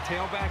for that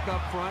tailback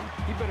up front?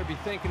 He better be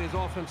thanking his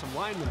offensive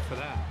lineman for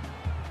that.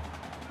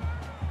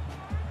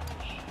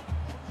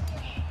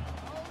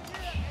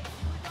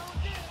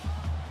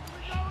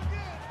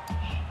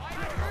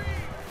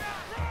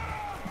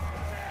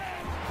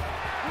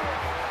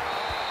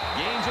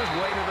 Gains his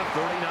way to the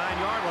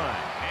 39-yard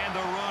line. And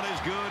the run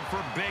is good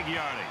for big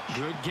yardage.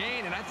 Good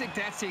gain, and I think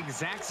that's the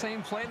exact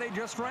same play they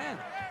just ran.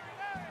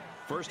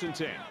 1st and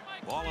 10.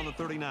 Ball on the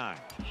 39.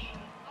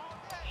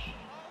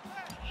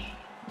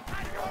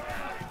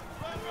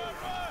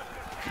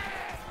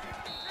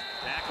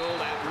 Tackled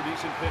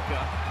decent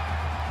pickup.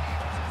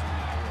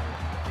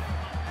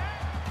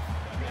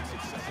 That makes it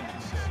 2nd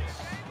and 6.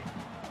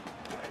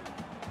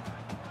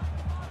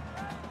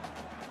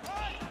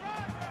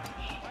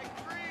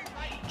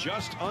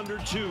 Just under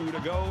 2 to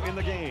go in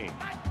the game.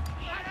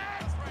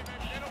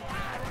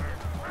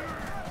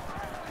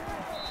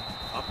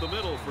 Up the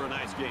middle for a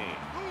nice gain.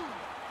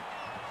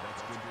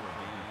 That's good for a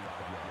gain of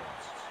 5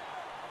 yards.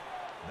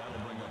 That'll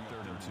bring up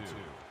 3rd and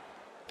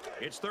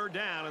 2. It's 3rd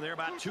down, and they're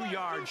about 2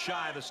 yards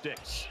shy of the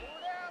sticks.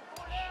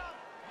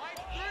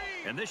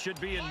 And this should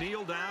be a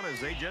kneel down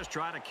as they just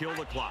try to kill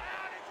the clock.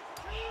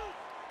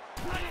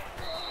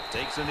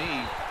 Takes a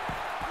knee.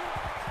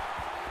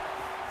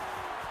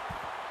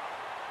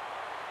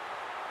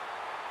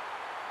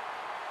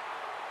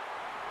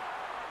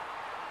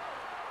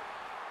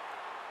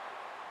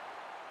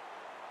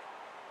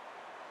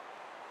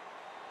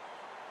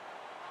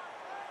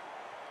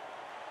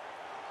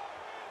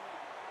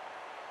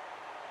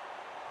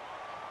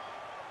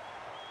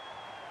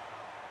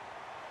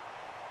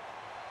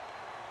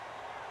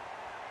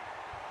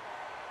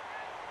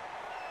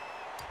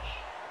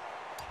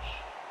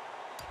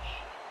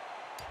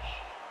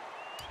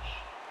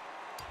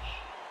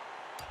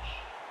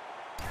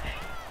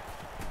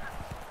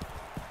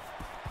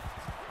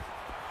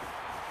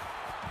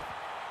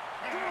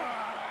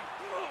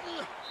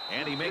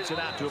 And he makes it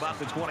out to about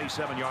the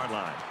 27-yard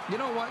line. You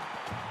know what?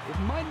 It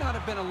might not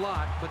have been a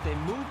lot, but they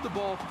moved the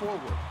ball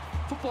forward.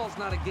 Football's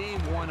not a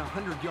game won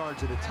 100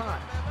 yards at a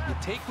time. You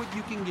take what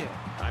you can get.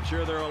 I'm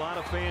sure there are a lot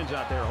of fans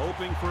out there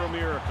hoping for a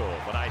miracle,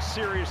 but I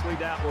seriously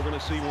doubt we're going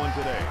to see one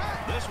today.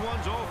 This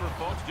one's over,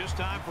 folks. Just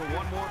time for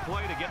one more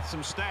play to get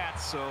some stats,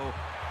 so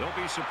don't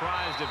be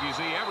surprised if you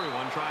see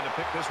everyone trying to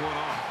pick this one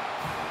off.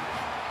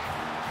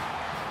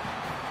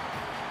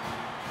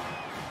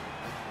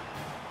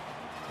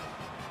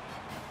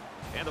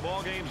 And the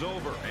ball game's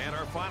over. And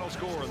our final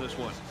score in this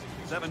one,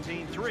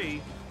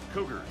 17-3,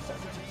 Cougars.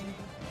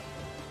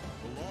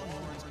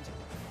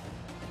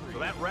 So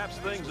that wraps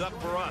things up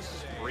for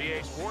us. For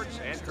EA Sports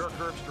and Kirk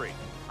Herbstreit.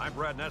 I'm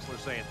Brad Nessler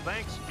saying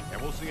thanks, and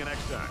we'll see you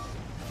next time.